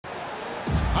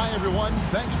everyone.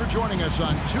 Thanks for joining us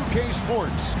on 2K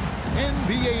Sports.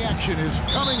 NBA action is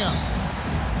coming up.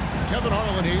 Kevin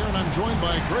Harlan here, and I'm joined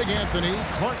by Greg Anthony,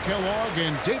 Clark Kellogg,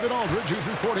 and David Aldridge, who's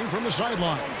reporting from the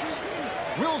sidelines.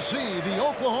 We'll see the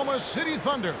Oklahoma City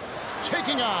Thunder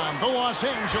taking on the Los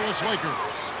Angeles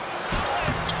Lakers.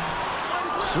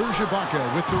 Serge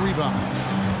Ibaka with the rebound.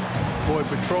 Boy,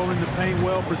 patrolling the paint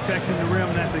well, protecting the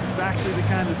rim. That's exactly the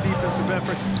kind of defensive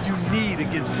effort you need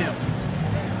against him.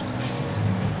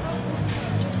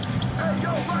 Hey,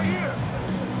 yo, right here.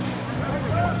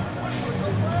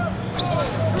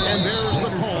 And there's the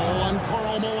call on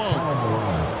Karl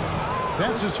Malone.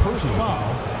 That's his first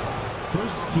foul.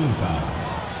 First team foul.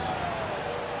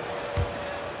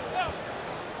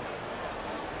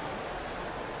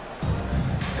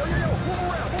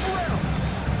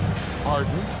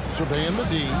 Harden surveying the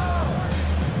D.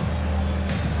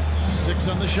 6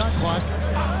 on the shot clock.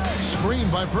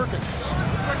 Screened by Perkins.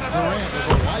 Durant with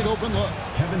a wide open look.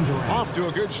 Kevin Durant. Off to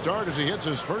a good start as he hits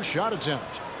his first shot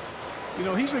attempt. You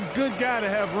know, he's a good guy to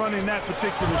have running that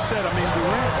particular set. I mean,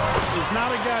 Durant is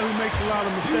not a guy who makes a lot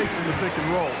of mistakes in the pick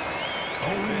and roll.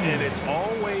 And it's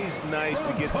always nice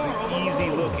to get the easy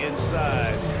look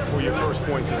inside for your first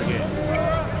points of the game.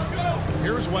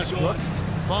 Here's Westbrook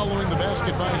following the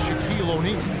basket by Shaquille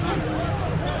O'Neal.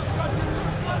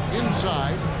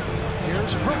 Inside,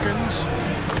 here's Perkins.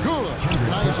 Good.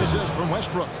 Nice assist from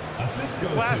Westbrook.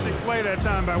 Classic play that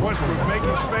time by Westbrook,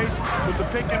 making space with the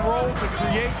pick and roll to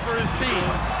create for his team.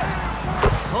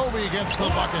 Kobe gets the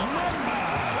bucket.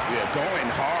 Yeah, going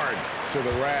hard to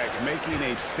the rack, making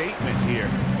a statement here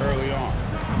early on.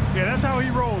 Yeah, that's how he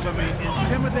rolls. I mean,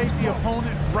 intimidate the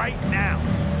opponent right now.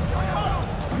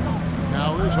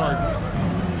 Now here's Harden.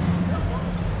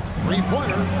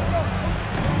 Three-pointer.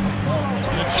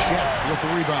 And Shaq with the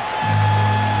rebound.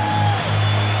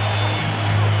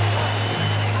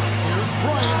 Here's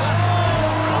Bryant.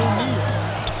 O'Neal.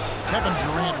 Kevin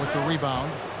Durant with the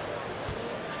rebound.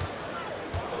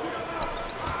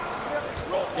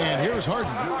 And here's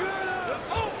Harden.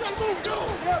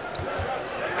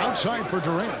 Outside for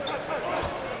Durant.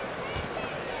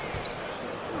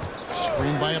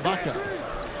 Screen by Ibaka.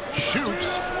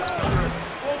 Shoots.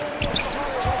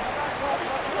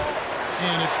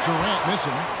 And it's Durant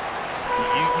missing.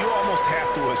 You almost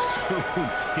have to assume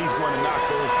he's going to knock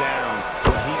those down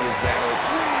when he is that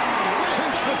open.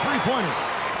 Sinks the three-pointer.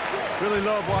 Really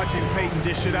love watching Peyton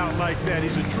dish it out like that.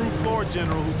 He's a true floor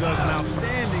general who does an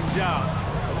outstanding job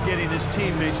of getting his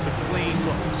teammates the clean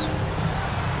looks.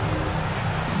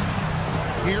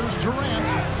 Here's Durant.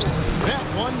 That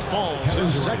one falls.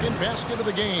 His second basket of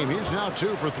the game. He's now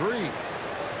 2 for 3.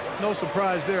 No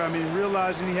surprise there. I mean,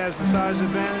 realizing he has the size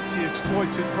advantage, he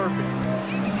exploits it perfectly.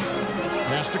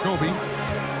 Pass to Kobe.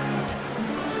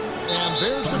 And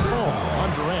there's the call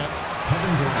on Durant.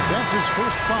 Kevin Durant. That's his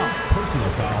first foul. Personal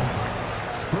foul.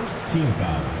 First team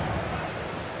foul.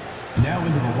 Now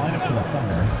into the lineup for the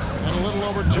Thunder. And a little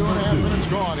over 2.5 minutes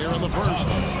gone here in the first.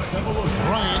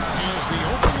 Bryant has the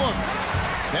open look.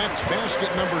 That's basket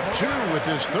number 2 with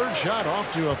his third shot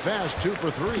off to a fast 2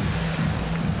 for 3.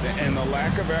 And the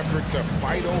lack of effort to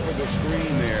fight over the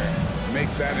screen there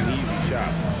makes that an easy shot.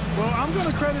 Well, I'm going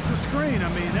to credit the screen. I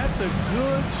mean, that's a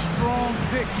good, strong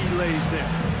pick he lays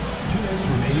there. 2 minutes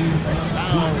remaining.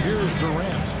 Now here's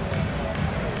Durant.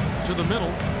 To the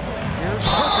middle. Here's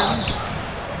Perkins.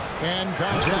 And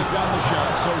contact on the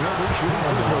shot, so he'll be shooting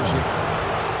free throws here.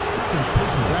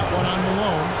 That one on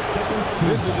Malone.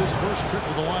 This is his first trip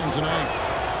to the line tonight.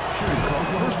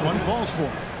 First one falls for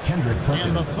him.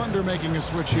 And the Thunder making a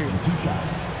switch here. 2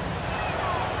 shots.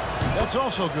 That's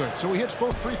also good, so he hits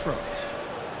both free throws.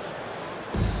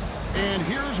 And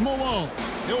here's Malone.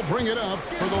 He'll bring it up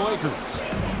for the Lakers.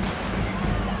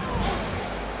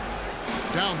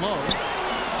 Down low.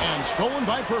 And stolen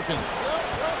by Perkins.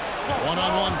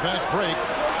 One-on-one fast break.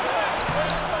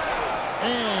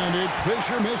 And it's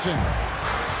Fisher missing.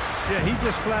 Yeah, he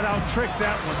just flat out tricked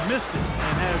that one, missed it,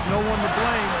 and has no one to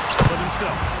blame but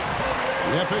himself.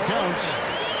 Yep, it counts.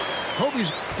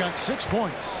 Kobe's got 6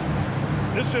 points.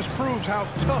 This just proves how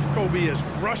tough Kobe is.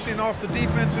 Brushing off the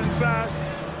defense inside,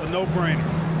 a no-brainer.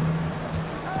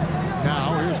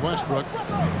 Now here's Westbrook.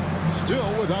 Still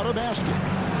without a basket.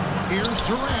 Here's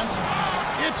Durant.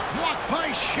 It's blocked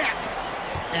by Shaq.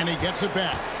 And he gets it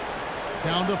back.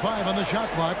 Down to 5 on the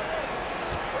shot clock.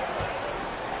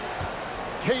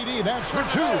 KD, that's for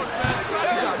 2. No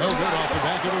good off the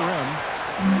back of the rim.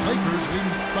 Lakers lead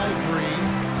by 3.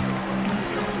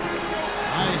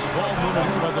 Nice ball movement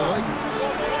by the Lakers.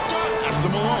 Pass to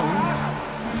Malone.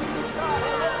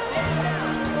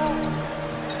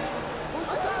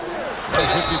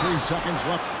 53 seconds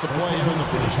left to play here in the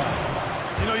first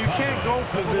half. You know, you can't go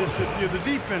for this if you're the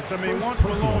defense. I mean, once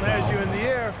Malone has you in the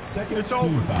air, it's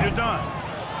over. You're done.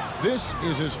 This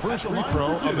is his first free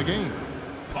throw of the game.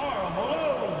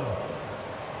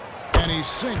 And he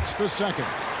sinks the second.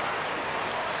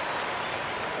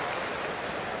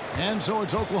 And so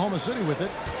it's Oklahoma City with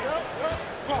it.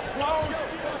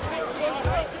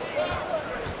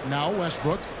 Now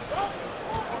Westbrook.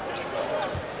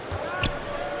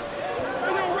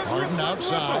 Harden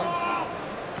outside.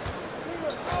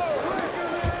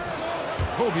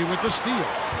 Kobe with the steal.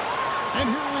 And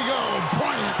here we go.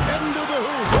 Bryant heading to the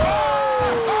hoop.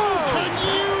 Oh, can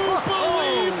you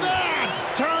believe that?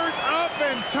 Turned up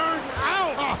and turned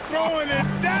out. Throwing it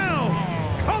down.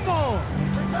 Come on.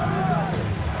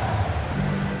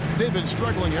 They've been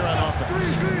struggling here on offense.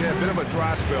 Yeah, a bit of a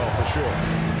dry spell for sure.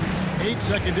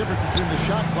 8-second difference between the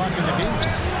shot clock and the game.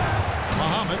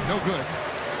 Muhammad, no good.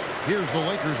 Here's the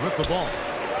Lakers with the ball.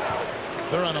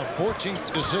 They're on a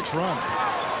 14-6 run.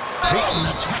 Payton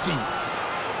attacking.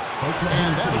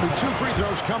 And that'll be 2 free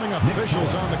throws coming up.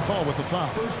 Officials on the call with the foul.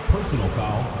 First personal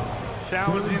foul.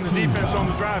 Challenging the defense on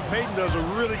the drive. Payton does a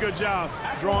really good job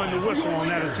drawing the whistle on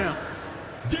that attempt.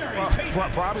 Well,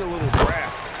 probably a little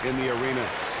draft in the arena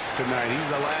tonight. He's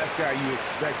the last guy you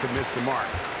expect to miss the mark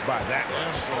by that.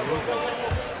 Absolutely.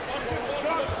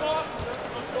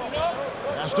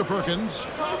 Pass to Perkins.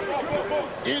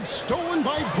 It's stolen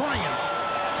by Bryant.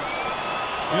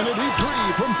 And it'll be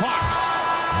pretty from Fox.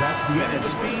 That's the end. And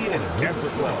speed and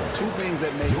effort level. 2 things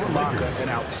that make Ibaka an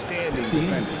outstanding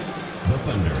defender. The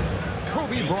Thunder.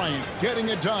 Kobe Bryant getting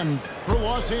it done for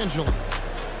Los Angeles.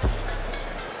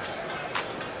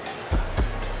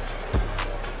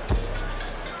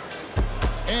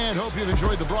 And hope you've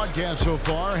enjoyed the broadcast so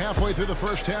far. Halfway through the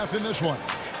first half in this one.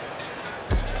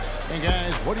 And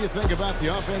guys, what do you think about the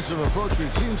offensive approach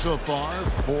we've seen so far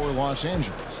for Los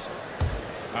Angeles?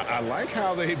 I like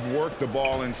how they've worked the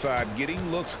ball inside,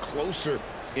 getting looks closer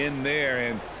in there,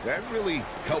 and that really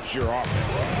helps your offense.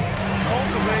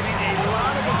 Cultivating a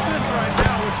lot of assists right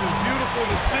now, which is beautiful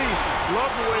to see.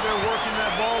 Love the way they're working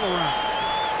that ball around.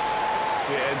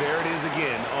 Yeah, and there it is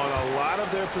again. On a lot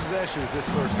of their possessions this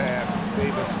first half,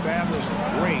 they've established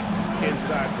great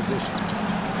inside position.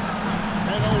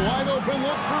 And a wide open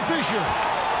look for Fisher.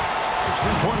 His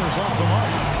 3-pointers off the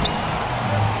mark.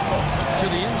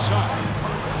 To the inside.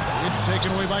 It's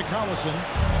taken away by Collison.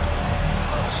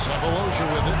 Sefolosha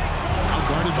with it. Now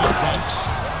guarded by Banks.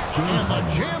 And the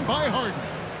jam by Harden.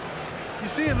 You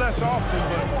see it less often,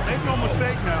 but make no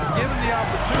mistake now, given the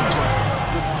opportunity,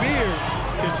 the beard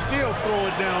can still throw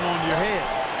it down on your head.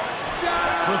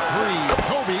 For 3,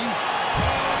 Kobe.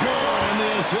 Good, and the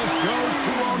assist goes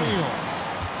to O'Neal.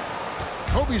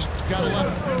 Kobe's got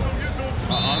 11.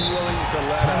 Unwilling to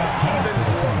let up even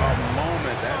for a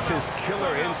moment. That's his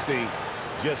killer instinct,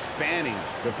 just fanning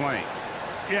the flames.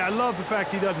 Yeah, I love the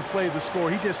fact he doesn't play the score.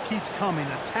 He just keeps coming,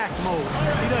 attack mode.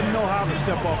 He doesn't know how to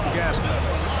step off the gas pedal.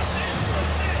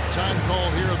 Time call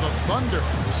here. The Thunder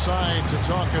decide to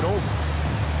talk it over.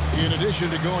 In addition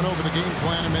to going over the game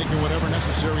plan and making whatever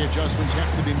necessary adjustments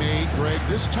have to be made, Greg,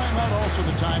 this timeout also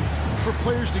the time for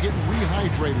players to get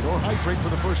rehydrated or hydrate for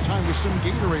the first time with some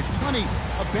Gatorade. Plenty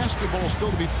of basketball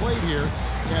still to be played here,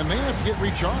 and they have to get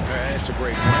recharged. That's a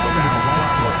great point.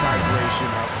 Without proper hydration,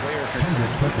 a player can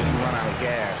quickly run out of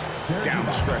gas down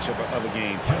the stretch of a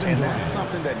game. And that's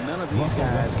something that none of these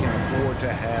guys can afford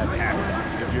to have happen.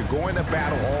 If you're going to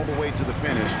battle all the way to the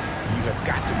finish, you have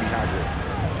got to be hydrated.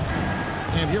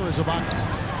 And here is Ibaka,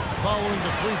 following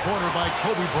the 3-pointer by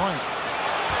Kobe Bryant.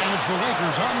 And it's the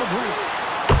Lakers on the break.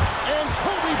 And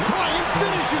Kobe Bryant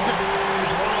finishes it.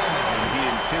 And he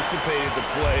anticipated the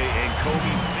play, and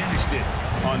Kobe finished it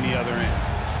on the other end.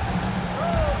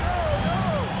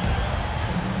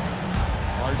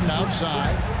 Harden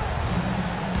outside.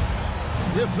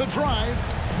 With the drive.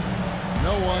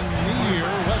 No one near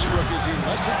Westbrook as he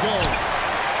lets it go.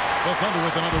 The Thunder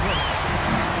with another miss.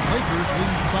 Lakers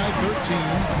lead by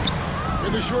 13.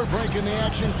 With a short break in the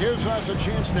action, gives us a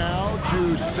chance now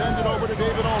to send it over to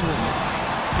David Aldridge.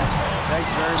 Thanks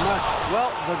very much.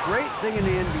 Well, the great thing in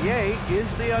the NBA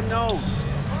is the unknown.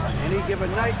 On any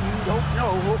given night, you don't know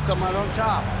who'll come out on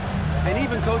top. And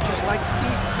even coaches like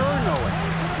Steve Kerr know it.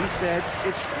 He said,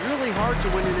 it's really hard to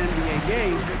win an NBA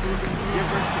game. The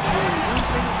difference between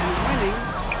losing and winning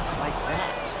is like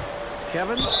that.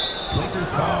 Kevin?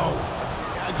 Lakers foul.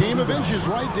 A game of inches,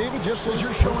 right, David? Just as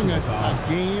you're showing us. A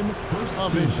game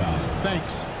of inches.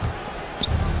 Thanks.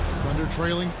 Thunder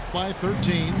trailing by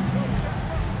 13.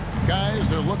 Guys,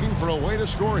 they're looking for a way to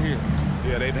score here.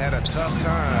 Yeah, they've had a tough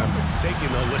time taking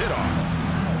the lid off.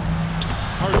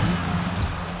 Harden.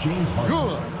 James Harden.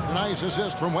 Good. Nice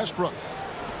assist from Westbrook.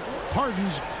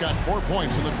 Harden's got 4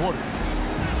 points in the quarter.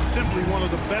 Simply one of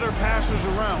the better passers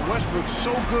around. Westbrook's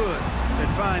so good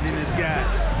at finding his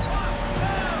guys.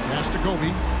 Pass to Kobe.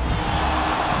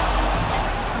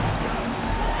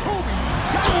 Kobe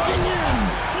diving in.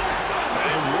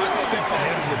 And one step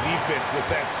ahead of the defense with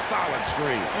that solid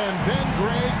screen. And then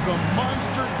Greg, the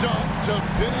monster dunk to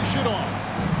finish it off.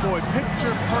 Boy,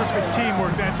 picture-perfect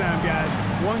teamwork that time, guys.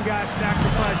 One guy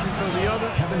sacrificing for the other.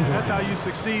 That's how you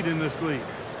succeed in this league.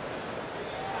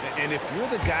 And if you're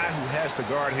the guy who has to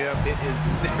guard him, it is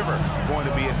never going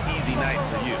to be an easy night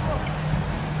for you.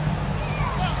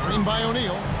 Screen by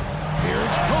O'Neal.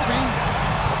 Here's Kobe.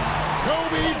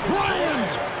 Kobe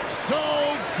Bryant. So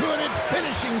good at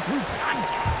finishing through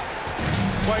contact.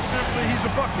 Quite simply, he's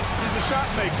a bucket. He's a shot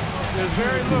maker. There's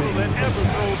very little that ever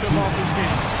throws him off his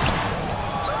game.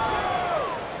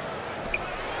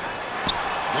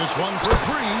 This one for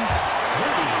three.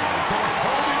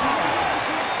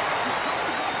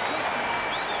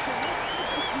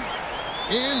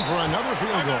 In for another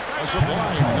field goal. A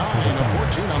sublime 9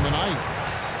 of 14 on the night.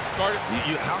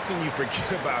 How can you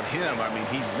forget about him? I mean,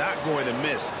 he's not going to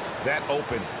miss that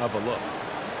open of a look.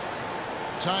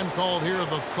 Time called here.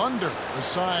 The Thunder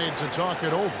decide to talk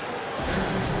it over.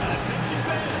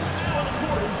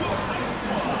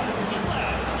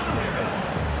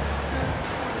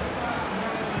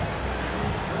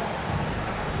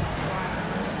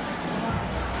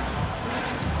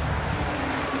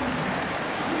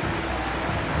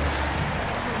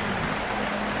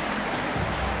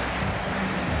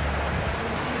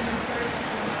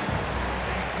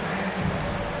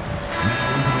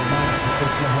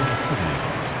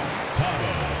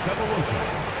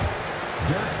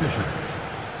 Derek Fisher.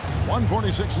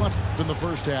 1:46 left in the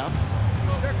first half.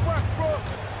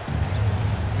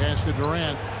 Pass to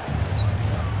Durant.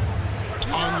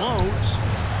 Unloads.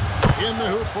 In the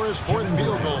hoop for his fourth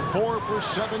field goal. 4 for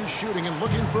 7 shooting and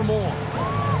looking for more.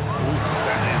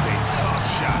 That is a tough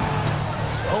shot.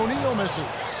 O'Neal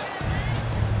misses.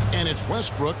 And it's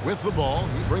Westbrook with the ball.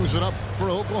 He brings it up for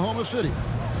Oklahoma City.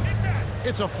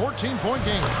 It's a 14-point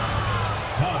game.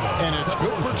 And it's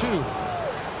good for 2.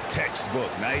 Textbook.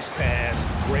 Nice pass.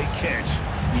 Great catch.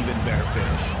 Even better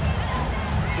finish.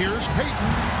 Here's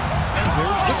Payton. And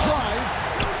there's the drive.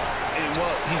 And,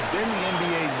 well, he's been the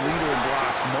NBA's leader in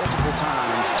blocks multiple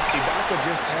times. Ibaka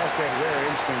just has that rare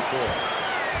instinct for it.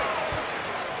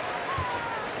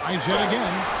 Tries it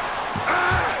again.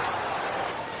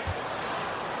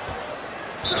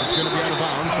 That's going to be out of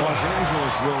bounds. Los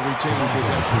Angeles will retain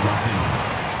possession.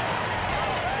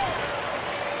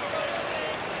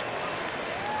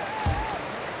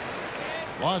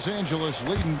 Los Angeles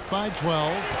leading by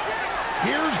 12.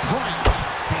 Here's Bryant.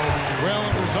 Well,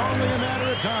 it was only a matter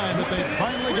of time that they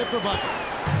finally get the bucket.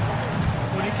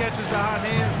 When he catches the hot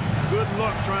hand, good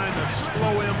luck trying to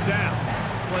slow him down.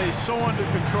 Plays so under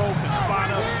control, can spot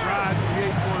up, drive,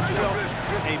 create for himself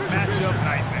a matchup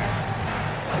nightmare.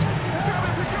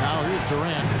 Now here's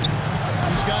Durant.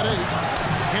 He's got 8.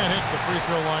 Can't hit the free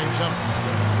throw line jump.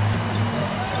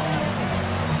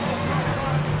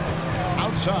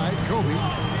 Outside, Kobe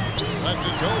lets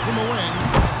it go from the wing.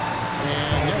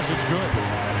 And yes, it's good.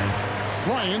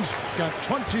 Bryant's got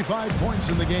 25 points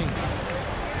in the game.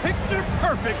 Picture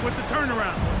perfect with the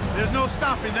turnaround. There's no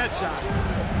stopping that shot.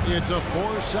 It's a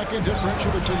 4-second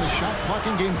differential between the shot clock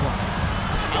and game clock.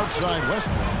 Outside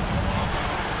Westbrook.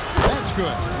 That's good.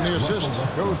 And the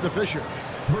assist goes to Fisher.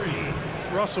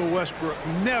 3. Russell Westbrook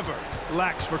never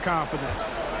lacks for confidence.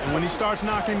 And when he starts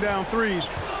knocking down threes,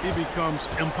 he becomes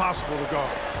impossible to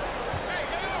guard.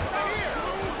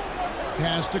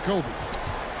 Pass to Kobe.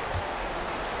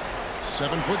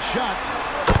 7-foot shot.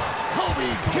 Kobe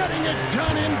getting it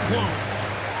done in close.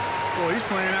 Boy, he's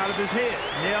playing out of his head,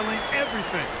 nailing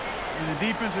everything. And the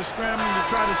defense is scrambling to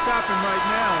try to stop him right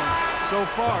now. And so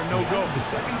far, no go. The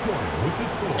second quarter with the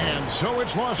score. And so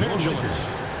it's Los Angeles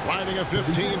finding a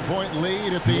 15-point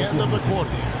lead at the end of the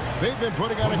quarter. They've been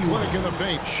putting out a clinic in the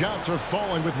paint. Shots are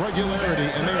falling with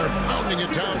regularity, and they are pounding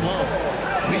it down low.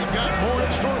 We've got more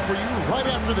in store for you right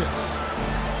after this.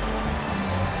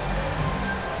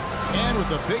 And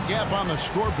with a big gap on the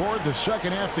scoreboard, the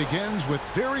second half begins with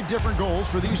very different goals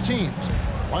for these teams.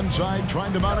 One side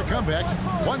trying to mount a comeback,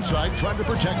 one side trying to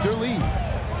protect their lead.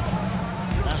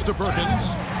 Pass to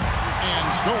Perkins,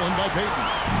 and stolen by Payton.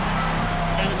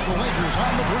 And it's the Lakers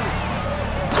on the break.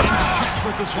 And Shaq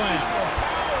with the slam.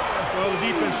 Well, the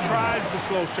defense tries to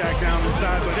slow Shaq down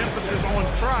inside, but emphasis on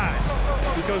tries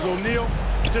because O'Neal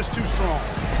just too strong.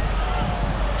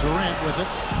 Durant with it.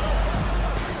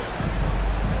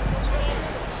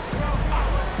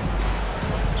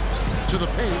 To the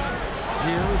paint.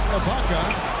 Here's Ibaka.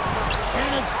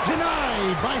 And it's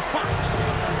denied by Fox.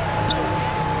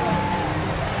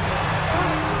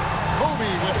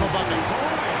 Kobe with the bucket.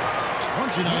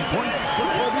 29 points for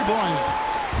Kobe Bryant.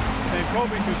 And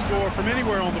Kobe can score from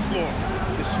anywhere on the floor,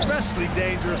 especially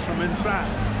dangerous from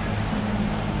inside.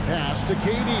 Pass to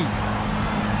KD.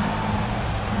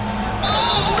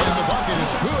 And the bucket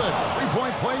is good.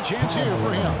 Three-point play chance here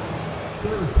for him.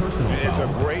 Third personal It's a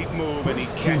foul. great move, and he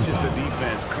catches the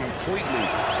defense completely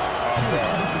off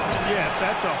guard. Yeah, if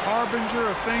that's a harbinger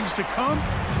of things to come,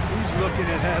 he's looking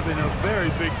at having a very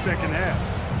big second half.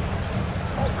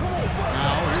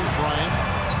 Now here's Bryant.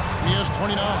 He has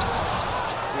 29.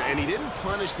 And he didn't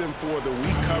punish them for the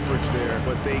weak coverage there,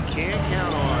 but they can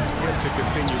count on him to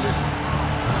continue this.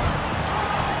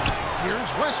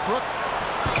 Here's Westbrook.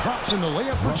 Drops in the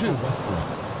layup for two.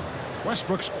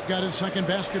 Westbrook's got his second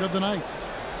basket of the night.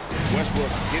 Westbrook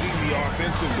hitting the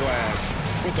offensive glass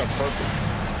with a purpose.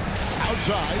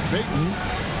 Outside, Payton.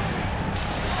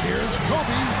 Here's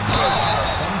Kobe.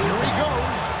 Here he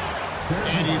goes.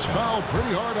 And he's fouled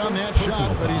pretty hard on that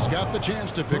shot, but he's got the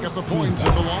chance to pick up the points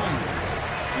at the line.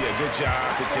 Yeah, good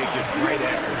job to take it right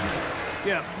at him.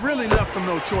 Yeah, really left him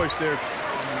no choice there.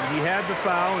 He had the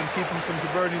foul and keep him from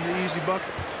converting the easy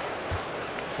bucket.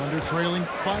 Thunder trailing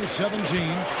by 17.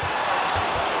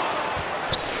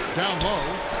 Down low.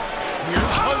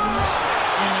 Here's Harden.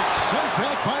 And it's sent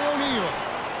back by O'Neal.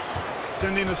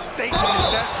 Sending a statement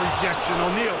with that rejection.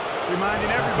 O'Neal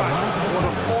reminding everybody what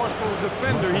a forceful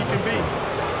defender he can be.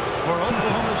 For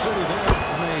Oklahoma City, they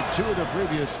have made two of the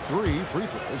previous three free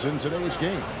throws in today's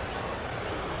game.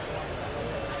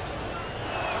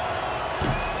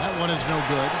 That one is no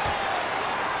good.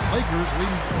 Lakers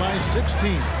lead by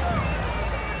 16.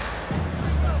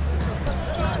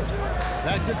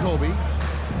 Back to Kobe.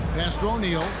 Pass to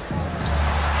O'Neal.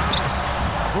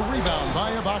 The rebound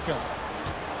by Ibaka.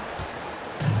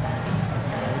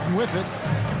 Harden with it.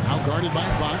 Now guarded by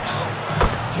Fox.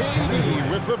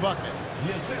 KD with the bucket.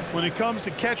 When it comes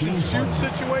to catch and shoot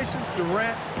situations,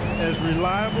 Durant as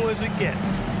reliable as it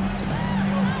gets.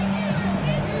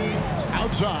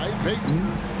 Outside, Payton.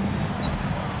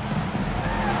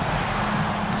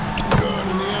 Good,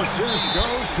 and the assist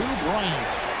goes to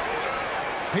Bryant.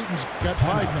 Payton's got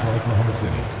 5 now. Oklahoma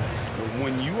City.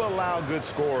 When you allow good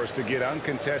scorers to get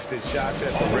uncontested shots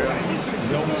at the rim,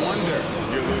 no wonder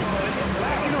you're losing.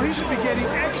 You know, he should be getting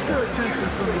extra attention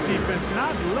from the defense,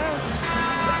 not less.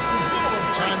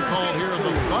 Time called here.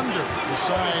 The Thunder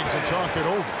decide to talk it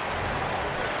over.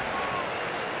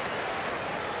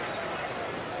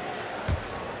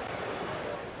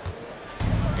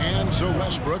 And so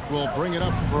Westbrook will bring it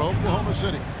up for Oklahoma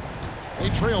City. They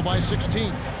trail by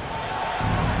 16.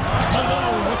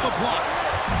 Malone with the block.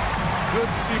 Good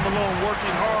to see Malone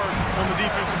working hard on the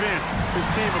defensive end. His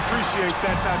team appreciates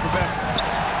that type of effort.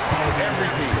 Every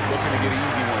team looking to get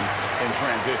easy ones in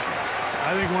transition.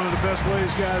 I think one of the best ways,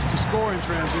 guys, to score in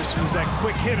transition is that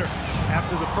quick hitter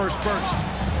after the first burst.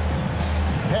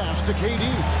 Pass to KD.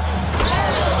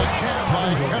 And the jam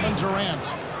by Kevin Durant.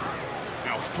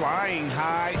 Now flying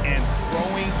high and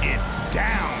throwing it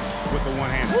down with the one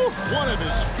hand. One of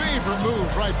his favorite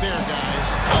moves right there, guys.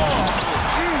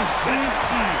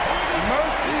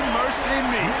 Mercy, mercy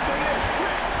me.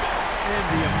 And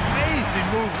the amazing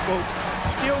move, folks.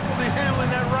 Skillfully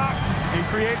handling that rock and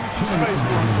creating some space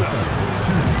for himself.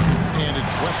 And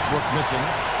it's Westbrook missing.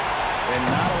 And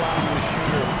not allowing the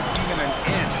shooter even an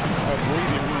inch of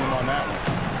breathing room on that one.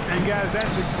 And guys,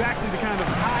 that's exactly the kind of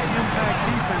high-impact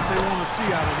defense they want to see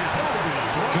out of him.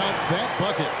 Got that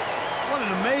bucket. What an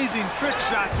amazing trick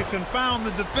shot to confound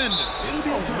the defender.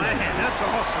 Oh, man, that's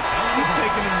awesome. He's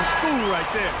taking him to school right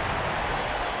there.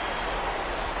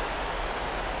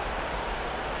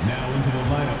 Now into the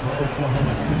lineup for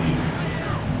Oklahoma City.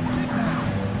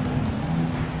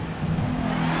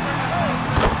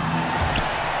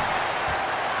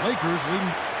 Lakers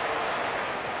leading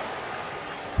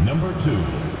Number 2,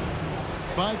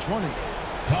 by 20.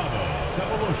 Tavo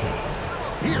Savolosha.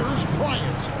 Here's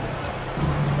Bryant.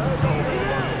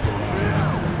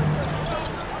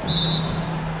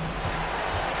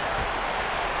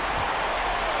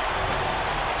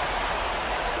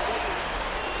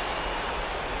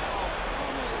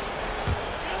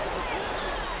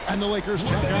 And the Lakers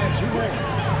check out 2 more.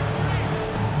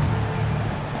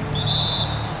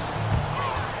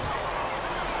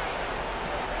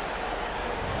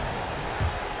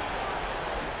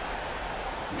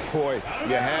 Boy,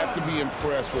 you have to be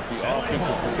impressed with the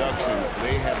offensive production.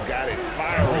 They have got it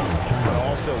firing, but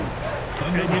also...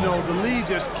 And, you know, the lead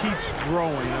just keeps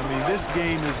growing. I mean, this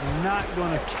game is not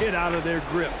going to get out of their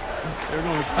grip. They're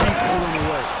going to keep pulling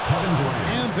away.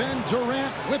 And then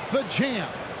Durant with the jam.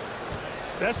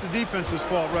 That's the defense's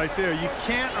fault right there. You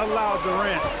can't allow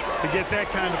Durant to get that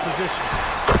kind of position.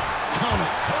 Count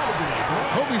it.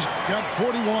 Kobe's got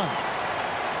 41.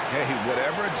 Hey,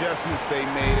 whatever adjustments they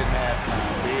made at halftime,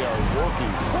 they are working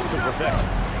to perfection.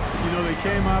 You know, they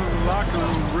came out of the locker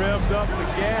room, revved up the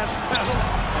gas pedal,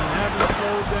 and haven't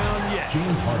slowed down yet.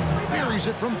 James Harden Buries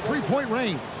it from three-point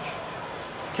range.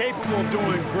 Capable of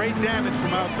doing great damage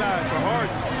from outside for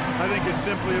Harden. I think it's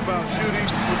simply about shooting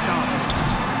with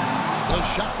confidence. The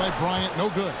shot by Bryant, no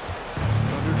good.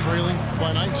 Thunder trailing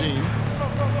by 19.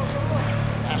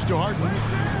 Pass to Harden.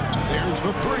 There's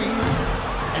the three.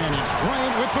 And it's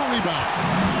Bryant with the rebound.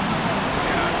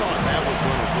 Yeah, I thought that was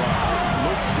one as well.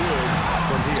 Looks good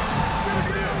from here.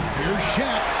 Here's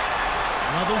Shaq.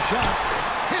 Another shot.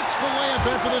 Hits the layup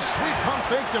after the sweet pump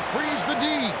fake to freeze the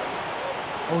D.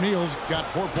 O'Neal's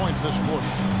got 4 points this quarter.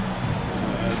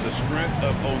 The strength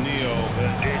of O'Neal,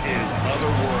 it is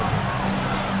otherworldly.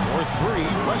 For three,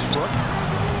 Westbrook.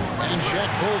 And Shaq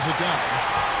pulls it down.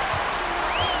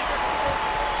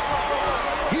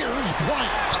 Here's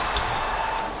Bryant.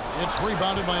 It's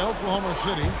rebounded by Oklahoma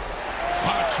City.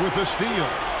 Fox with the steal.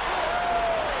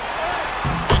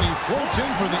 And he floats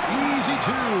in for the easy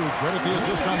two. Credit the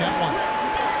assist on that one.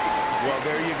 Well,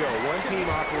 there you go. One team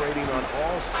operating on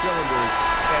all cylinders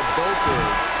at both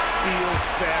ends. Steals,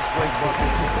 fast break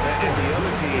buckets, and the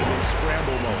other team in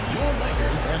scramble mode.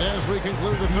 And as we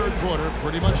conclude the third quarter,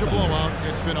 pretty much a blowout.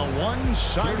 It's been a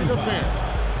one-sided affair.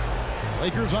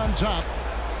 Lakers on top.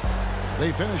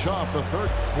 They finish off the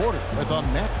third quarter with a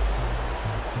net.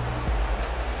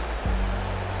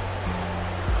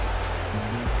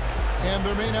 And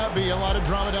there may not be a lot of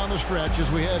drama down the stretch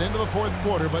as we head into the fourth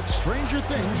quarter, but stranger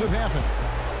things have happened.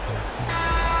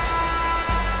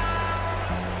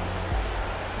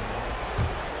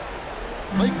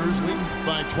 Lakers lead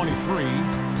by 23.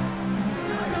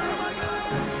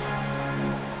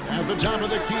 At the top of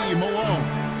the key, Malone.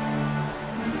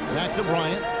 Back to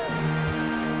Bryant.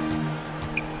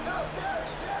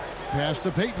 Pass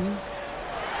to Payton.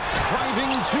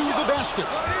 Driving to the basket.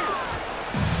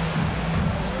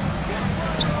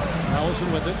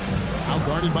 Allison with it. Out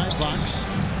guarded by Fox.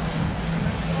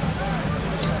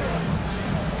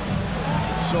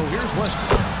 So here's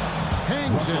Westbrook.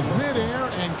 Hangs in midair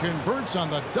and converts on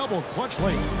the double clutch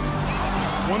lane.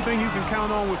 One thing you can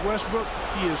count on with Westbrook,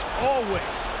 he is always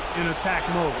in attack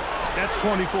mode. That's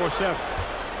 24/7.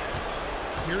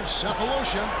 Here's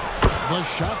Cephalosha. The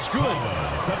shot's good.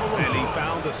 And he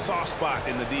found the soft spot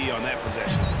in the D on that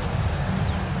possession.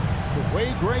 The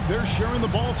way, Greg, they're sharing the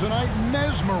ball tonight,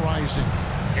 mesmerizing.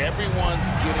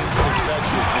 Everyone's getting to touch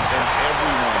it, and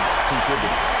everyone's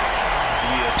contributing.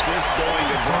 The assist going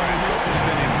to Brian Cook has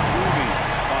been improving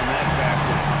on that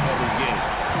facet of his game.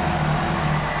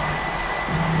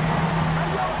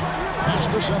 Pass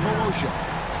to Cephalosha.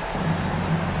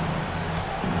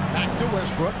 Back to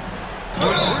Westbrook.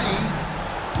 For three.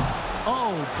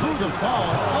 Oh, drew the foul.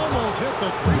 Almost hit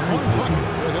the three-point bucket.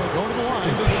 But he'll go to the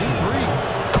line to shoot three.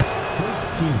 First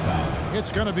team foul.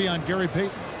 It's going to be on Gary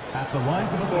Payton. At the line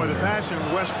for the Boy, the passion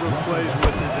Westbrook plays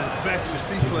with is infectious.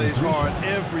 He plays hard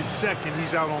every second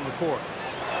he's out on the court.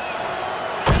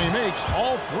 And he makes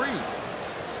all three.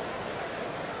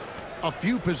 A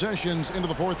few possessions into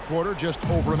the fourth quarter, just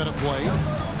over a minute play.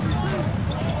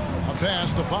 A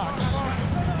pass to Fox.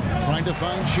 Trying to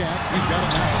find Shaq. He's got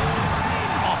it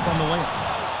now. Off on the layup.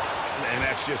 And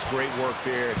that's just great work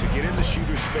there to get in the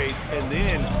shooter's space and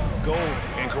then go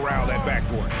and corral that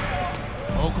backboard.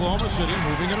 Oklahoma City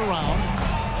moving it around.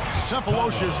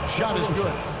 Cephalosha's shot is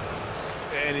good.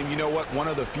 And you know what? One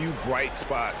of the few bright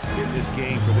spots in this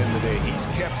game for them today. He's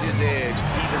kept his edge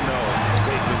even though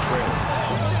they've been trailing.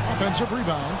 Offensive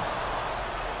rebound.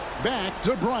 Back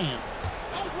to Bryant.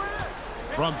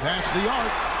 From past the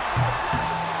arc.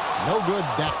 No good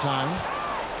that time.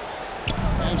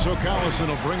 And so Collison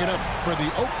will bring it up for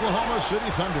the Oklahoma City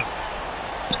Thunder.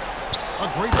 A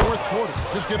great fourth quarter,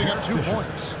 just giving up 2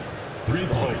 points. 3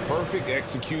 points. Perfect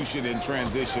execution in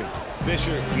transition.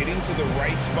 Fisher getting to the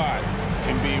right spot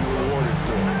and being rewarded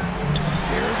for it.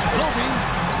 Here's Kobe.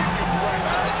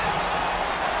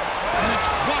 And it's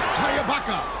blocked by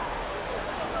Ibaka.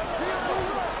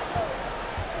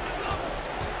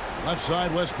 Left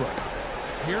side, Westbrook.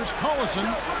 Here's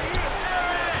Collison.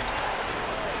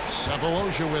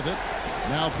 Cephalosha with it.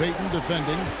 Now Payton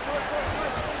defending.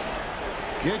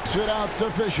 Kicks it out to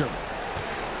Fisher.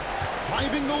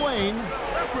 Driving the lane.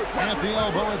 At the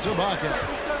elbow, it's Ibaka.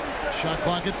 Shot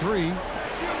clock at 3. And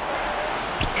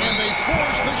they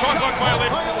force the shot clock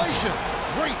violation.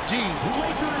 Great team.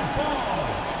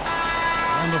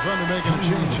 And the Thunder making a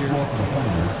change here.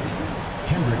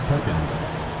 Kendrick Perkins,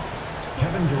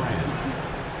 Kevin Durant,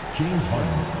 James Harden.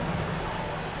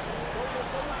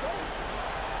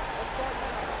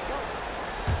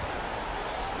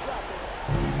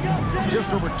 Just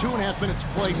over 2.5 minutes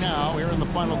played now here in the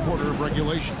final quarter of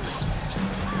regulation.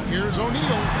 Here's O'Neal,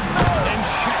 and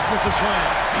Shaq with the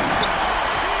slam.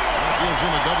 That gives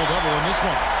him a double-double in this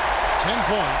one. 10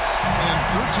 points and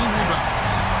 13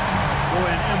 rebounds. Boy,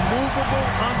 an immovable,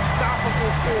 unstoppable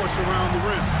force around the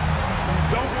rim.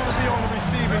 You don't want to be on the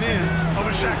receiving end of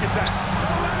a Shaq attack.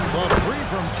 The three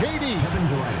from KD.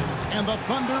 And the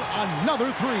Thunder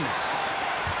another three.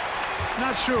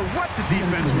 Not sure what the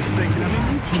defense was thinking. I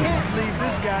mean, you can't leave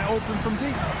this guy open from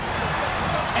deep.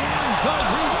 And the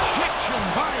rejection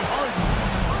by Harden.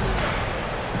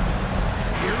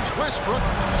 Here's Westbrook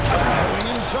going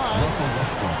inside.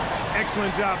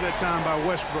 Excellent job that time by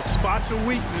Westbrook. Spots a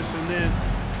weakness and then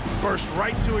burst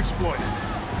right to exploit it.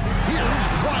 Here's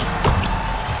Bryant.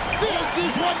 This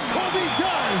is what Kobe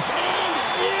does and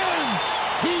is.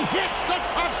 He hits the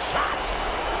tough shots.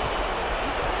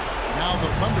 Now the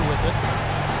Thunder with it.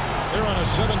 They're on a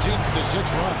 17-6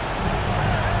 run.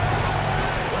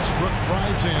 Westbrook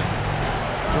drives in.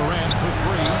 Durant for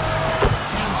three.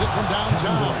 Hands it from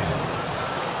downtown.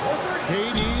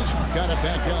 KD's got it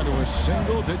back down to a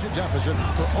single-digit deficit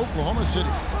for Oklahoma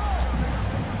City.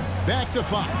 Back to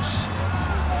Fox.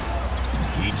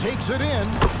 He takes it in.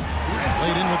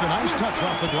 Laid in with a nice touch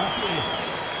off the glass.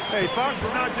 Hey, Fox is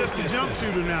not just a jump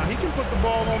shooter now. He can put the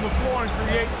ball on the floor and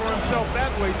create for himself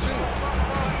that way, too.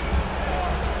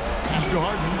 Pass to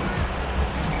Harden.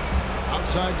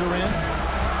 Outside Durant.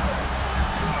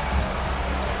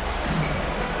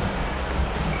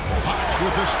 Fox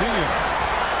with the steal.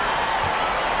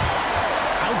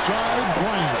 Outside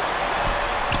Bryant.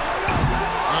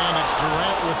 And it's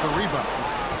Durant with the rebound.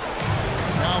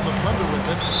 Now the Thunder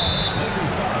with it.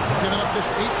 Giving up just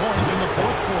 8 points in the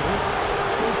fourth quarter.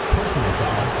 First personal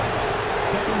foul.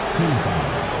 Second team foul.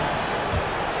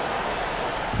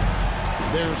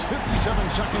 There's 57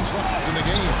 seconds left in the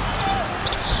game.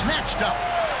 Snatched up.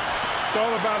 It's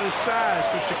all about his size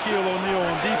for Shaquille O'Neal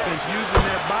on defense, using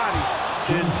that body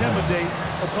to intimidate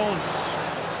opponents.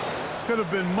 Could have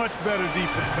been much better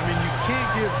defense. I mean, you can't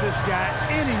give this guy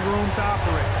any room to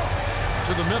operate.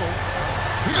 To the middle.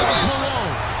 Here's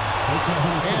Malone.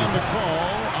 And the call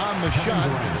on the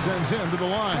shot sends him to the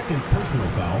line. Second personal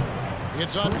foul.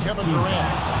 It's on Kevin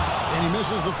Durant. And he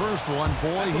misses the first one.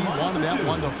 Boy, he wanted that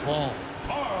one to fall.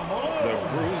 The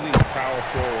bruising power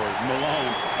forward,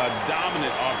 Malone, a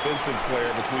dominant offensive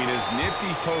player between his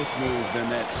nifty post moves and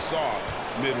that soft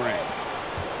mid-range.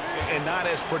 And not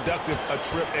as productive a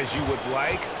trip as you would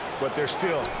like, but they're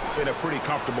still in a pretty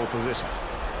comfortable position.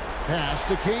 Pass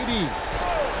to KD.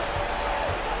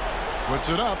 Puts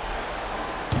it up.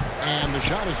 And the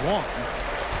shot is long.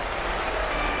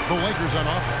 The Lakers on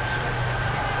offense.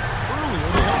 Earlier,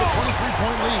 they had a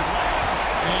 23-point lead.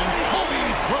 And Kobe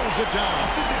throws it down.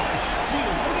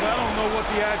 I don't know what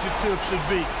the adjective should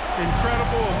be.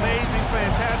 Incredible, amazing,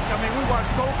 fantastic. I mean, we watch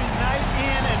Kobe night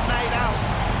in and night out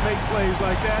make plays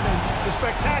like that, and the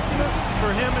spectacular for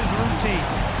him is routine.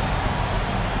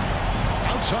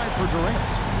 Outside for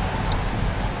Durant.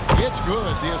 It's good.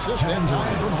 The assist that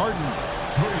time from Harden.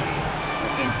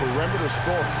 In perimeter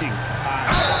scoring, I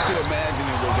have to imagine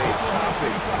it was a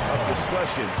topic of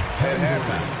discussion at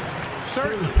halftime.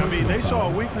 Certainly. I mean, they saw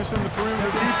a weakness in the perimeter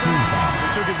defense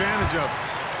and took advantage of it.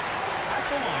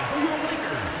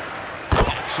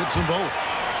 Fox hits them both.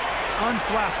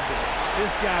 Unflappable.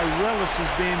 This guy relishes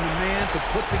being the man to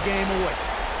put the game away.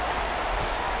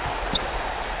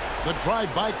 The drive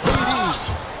by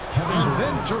KD. And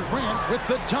then Durant with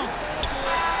the dunk.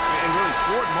 And really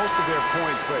scored most of their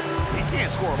points, but he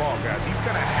can't score them all, guys. He's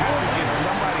going to have to get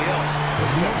somebody else to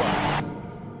step up.